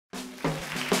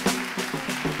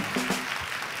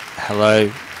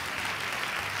Hello.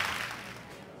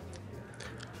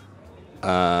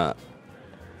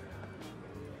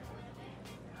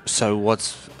 So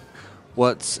what's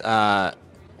with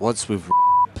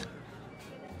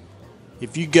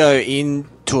if you go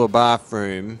into a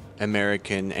bathroom,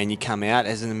 American, and you come out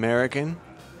as an American,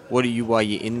 what are you while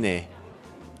you're in there?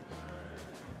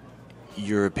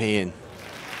 European.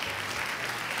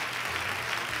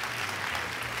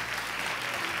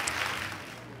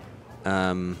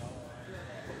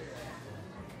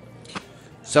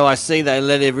 So I see they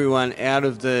let everyone out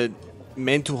of the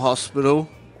mental hospital,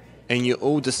 and you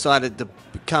all decided to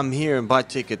come here and buy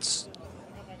tickets.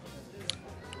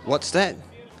 What's that?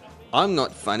 I'm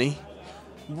not funny.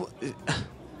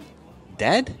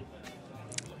 Dad?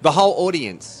 The whole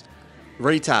audience.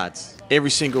 Retards. Every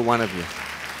single one of you.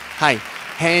 Hey,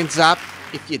 hands up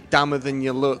if you're dumber than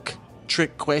you look.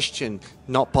 Trick question.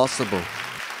 Not possible.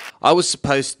 I was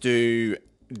supposed to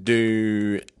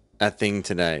do a thing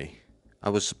today. I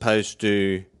was supposed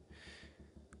to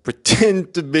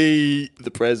pretend to be the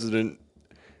president.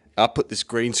 I put this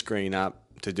green screen up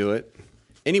to do it.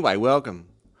 Anyway, welcome.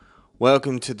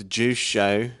 Welcome to the Juice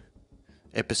Show,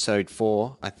 episode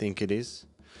 4, I think it is.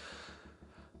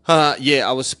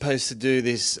 I was supposed to do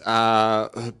this,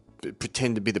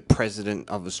 pretend to be the president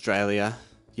of Australia.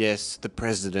 Yes, the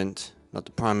president, not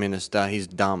the prime minister. He's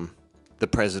dumb. The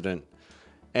president.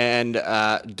 And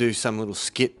do some little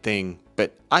skit thing.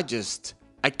 But I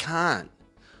can't.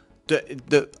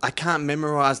 I can't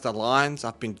memorize the lines.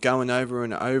 I've been going over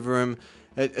and over them.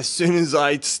 As soon as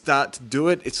I start to do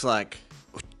it, it's like,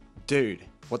 dude,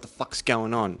 what the fuck's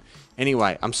going on?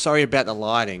 Anyway, I'm sorry about the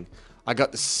lighting. I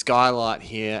got the skylight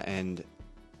here and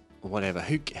whatever.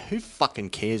 Who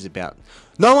fucking cares about?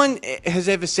 No one has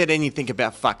ever said anything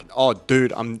about fucking, oh,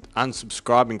 dude, I'm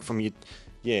unsubscribing from you.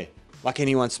 Yeah, like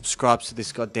anyone subscribes to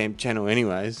this goddamn channel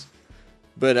anyways.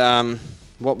 But,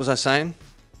 what was I saying?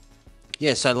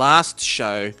 Yeah, so last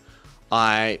show,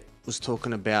 I was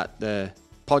talking about the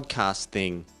podcast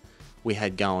thing we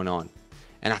had going on.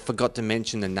 And I forgot to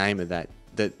mention the name of that.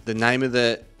 The name of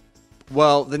the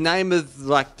name of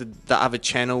like the other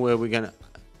channel where we're going to...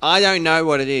 I don't know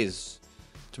what it is,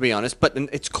 to be honest, but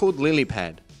it's called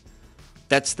Lilypad.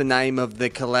 That's the name of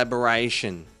the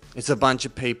collaboration. It's a bunch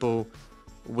of people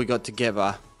we got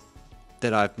together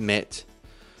that I've met.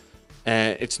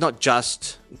 It's not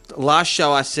just... Last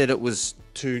show I said it was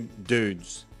 2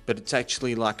 dudes, but it's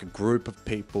actually like a group of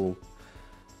people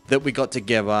that we got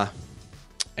together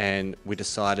and we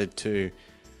decided to,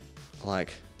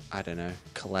 like, I don't know,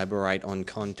 collaborate on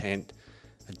content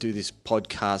and do this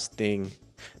podcast thing.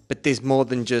 But there's more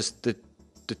than just the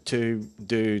 2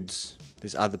 dudes.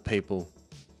 There's other people.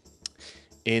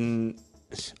 I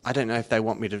don't know if they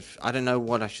want me to... I don't know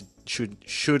what I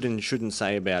should and shouldn't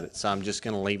say about it, so I'm just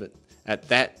going to leave it at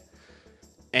that.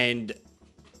 And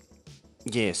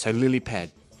yeah, so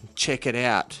Lilypad, check it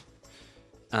out.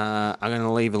 I'm going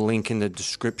to leave a link in the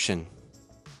description.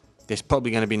 There's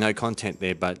probably going to be no content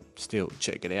there, but still,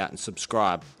 check it out and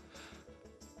subscribe.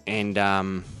 And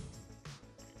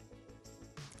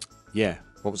yeah,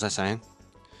 what was I saying?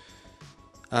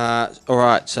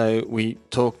 Alright, so we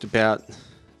talked about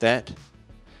that.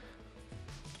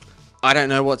 I don't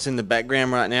know what's in the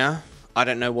background right now. I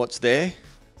don't know what's there.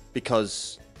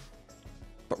 But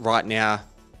right now,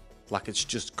 like, it's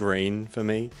just green for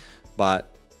me.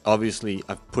 But obviously,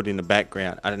 I've put in the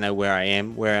background. I don't know where I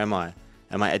am. Where am I?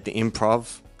 Am I at the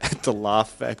Improv? At the Laugh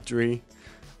Factory?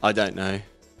 I don't know.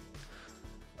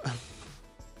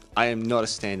 I am not a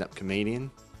stand-up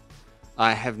comedian.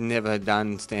 I have never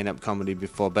done stand-up comedy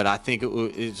before, but I think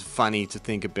it's funny to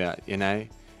think about, you know?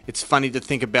 It's funny to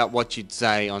think about what you'd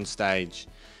say on stage.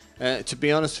 To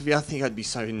be honest with you, I think I'd be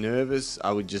so nervous.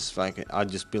 I'd just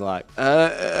be like,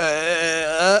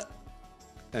 and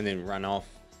then run off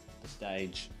the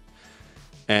stage.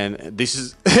 And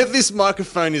this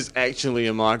microphone is actually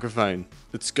a microphone.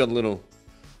 It's got a little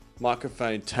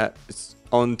microphone tap. It's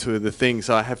onto the thing,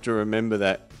 so I have to remember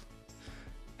that.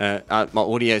 My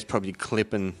audio is probably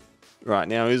clipping right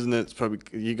now, isn't it? It's probably,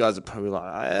 you guys are probably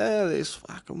like, this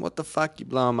fucking, what the fuck, you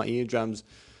blowing my eardrums.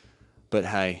 But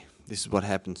hey, this is what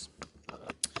happens.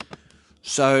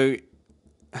 So,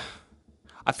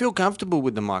 I feel comfortable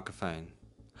with the microphone.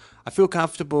 I feel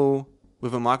comfortable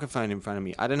with a microphone in front of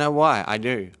me. I don't know why. I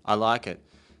do. I like it.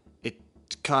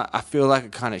 I feel like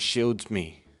it kind of shields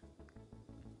me.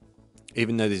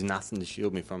 Even though there's nothing to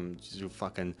shield me from.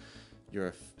 You're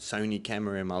a Sony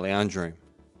camera in my lounge room.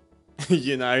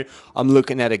 You know, I'm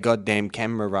looking at a goddamn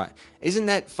camera right. Isn't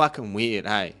that fucking weird,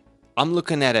 hey? I'm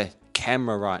looking at a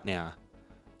camera right now.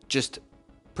 Just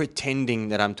pretending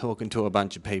that I'm talking to a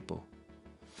bunch of people.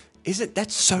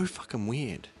 That's so fucking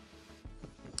weird.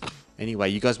 Anyway,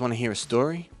 you guys want to hear a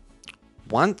story?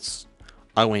 Once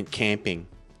I went camping.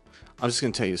 I'm just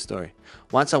going to tell you a story.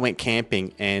 Once I went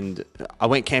camping, and I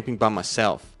went camping by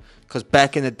myself. Because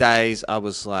back in the days, I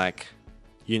was like,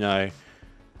 you know,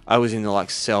 I was into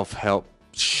like self-help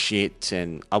shit,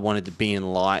 and I wanted to be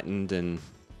enlightened, and,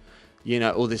 you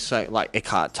know, all this like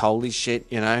Eckhart Tolle shit,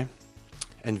 you know,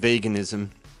 and veganism.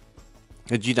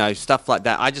 And, you know, stuff like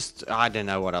that. I don't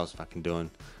know what I was fucking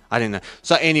doing. I didn't know.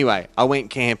 So anyway, I went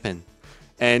camping.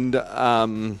 And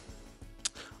I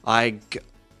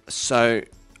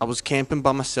was camping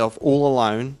by myself, all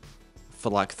alone, for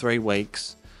like 3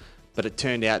 weeks. But it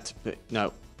turned out to be,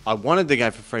 no, I wanted to go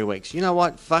for 3 weeks. You know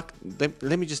what? Fuck. Let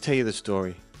me just tell you the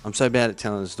story. I'm so bad at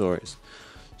telling the stories.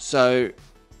 So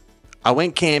I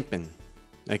went camping,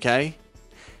 okay?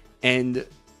 And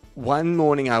one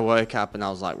morning I woke up and I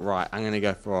was like, right, I'm going to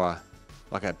go for a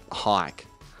hike,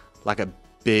 like a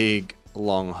big,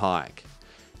 long hike.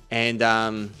 And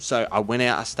so I went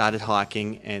out, I started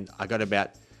hiking, and I got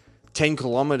about 10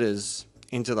 kilometers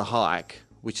into the hike,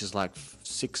 which is like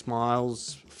 6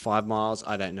 miles, 5 miles,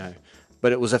 I don't know.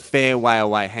 But it was a fair way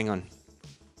away. Hang on.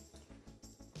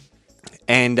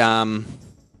 And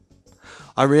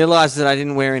I realized that I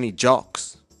didn't wear any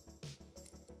jocks.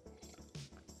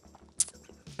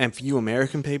 And for you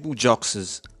American people, jocks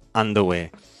is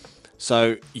underwear.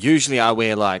 So usually I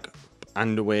wear like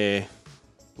underwear,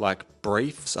 like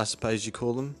briefs, I suppose you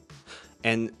call them.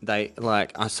 And they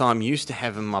like, so I'm used to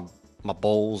having my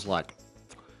balls like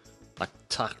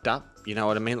tucked up, you know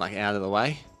what I mean? Like out of the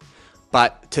way.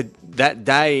 But to that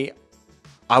day,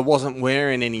 I wasn't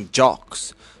wearing any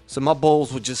jocks. So my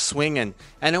balls were just swinging.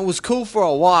 And it was cool for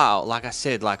a while, like I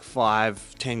said, like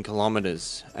 5-10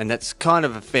 kilometers. And that's kind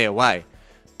of a fair way.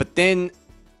 But then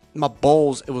my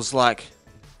balls, it was like,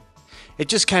 it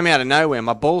just came out of nowhere.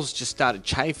 My balls just started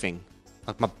chafing.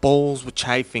 Like my balls were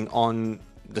chafing on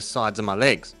the sides of my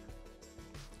legs.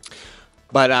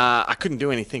 But I couldn't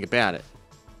do anything about it.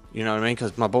 You know what I mean?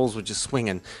 Because my balls were just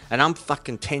swinging. And I'm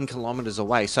fucking 10 kilometers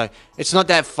away. So it's not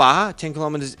that far. 10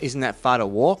 kilometers isn't that far to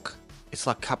walk. It's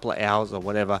like a couple of hours or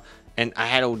whatever. And I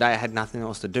had all day. I had nothing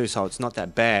else to do. So it's not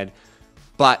that bad.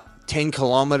 But 10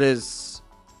 kilometers,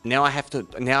 now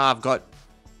I've got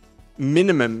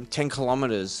minimum 10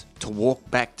 kilometers to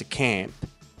walk back to camp.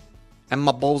 And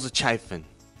my balls are chafing.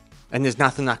 And there's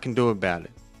nothing I can do about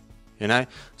it. You know?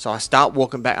 So I start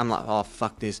walking back. I'm like, oh,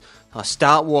 fuck this. So I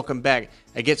start walking back.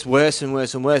 It gets worse and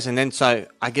worse and worse. And then so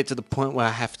I get to the point where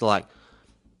I have to like,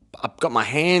 I've got my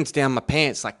hands down my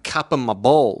pants, like cupping my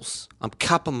balls. I'm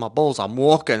cupping my balls. I'm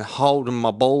walking, holding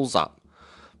my balls up.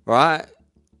 Right?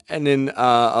 And then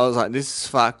I was like, this is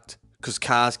fucked. Because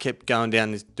cars kept going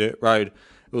down this dirt road.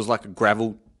 It was like a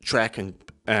gravel track,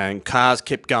 and cars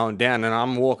kept going down. And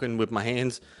I'm walking with my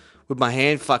hand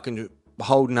fucking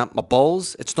holding up my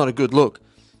balls. It's not a good look.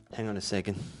 Hang on a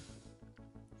second.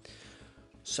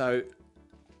 So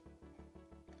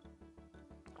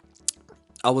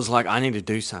I was like, I need to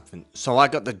do something. So I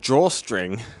got the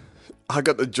drawstring.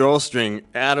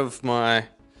 Out of my,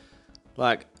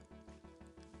 like,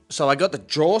 so I got the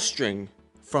drawstring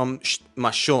from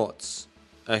my shorts,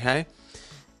 okay?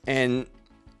 And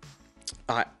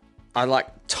I like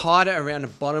tied it around the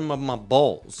bottom of my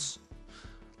balls,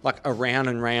 like around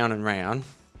and round and round.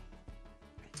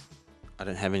 I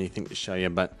don't have anything to show you,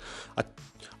 but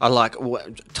I like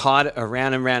tied it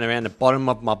around and round around the bottom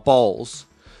of my balls,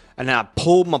 and then I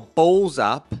pulled my balls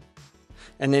up,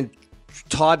 and then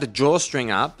tied the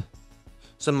drawstring up,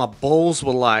 so my balls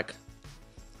were like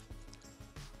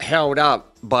held up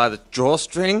by the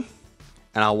drawstring,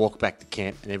 and I walked back to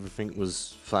camp, and everything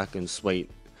was fucking sweet.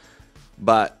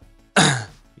 But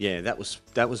yeah, that was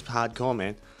hardcore,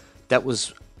 man. That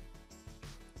was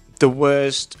the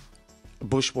worst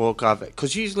bushwalk I've,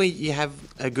 because usually you have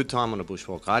a good time on a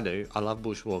bushwalk. I do. I love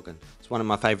bushwalking. It's one of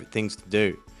my favorite things to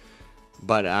do.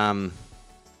 But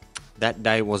that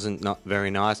day wasn't not very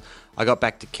nice. I got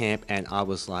back to camp and I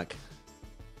was like,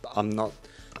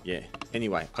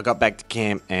 Anyway, I got back to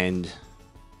camp and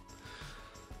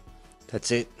that's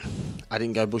it. I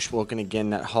didn't go bushwalking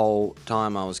again that whole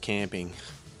time I was camping.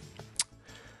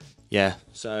 Yeah,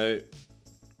 so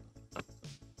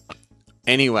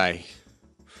anyway,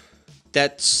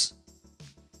 that's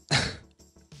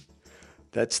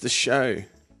the show.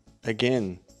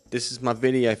 Again, this is my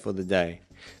video for the day.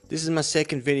 This is my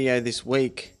second video this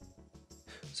week.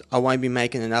 So I won't be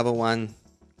making another one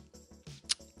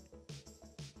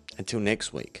until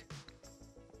next week.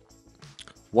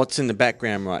 What's in the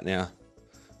background right now?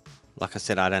 Like I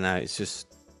said, I don't know. It's just,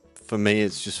 for me,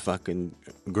 it's just fucking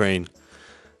green.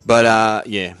 But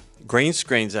yeah, Green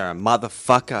screens are a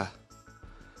motherfucker.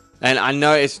 And I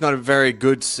know it's not a very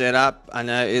good setup. I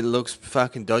know it looks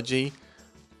fucking dodgy.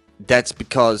 That's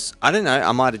because, I don't know,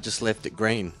 I might have just left it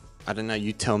green. I don't know,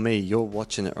 you tell me. You're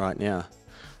watching it right now.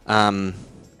 I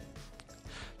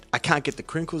can't get the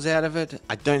crinkles out of it.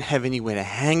 I don't have anywhere to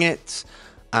hang it.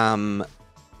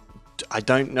 I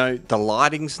don't know, the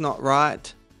lighting's not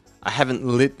right. I haven't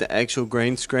lit the actual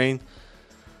green screen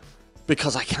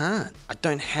because I can't. I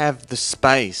don't have the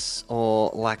space or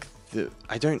like the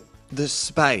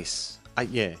space. I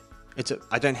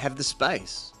don't have the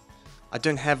space. I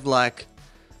don't have like,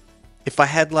 if I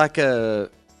had like a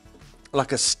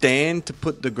stand to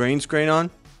put the green screen on,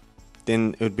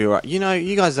 then it would be alright. You know,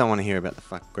 you guys don't want to hear about the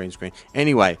fucking green screen.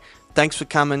 Anyway, thanks for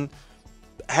coming.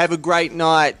 Have a great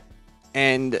night,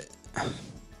 and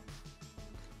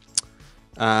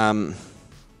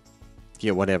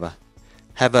yeah, whatever.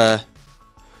 Have a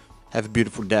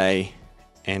beautiful day,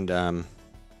 and I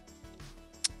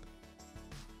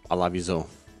love you all.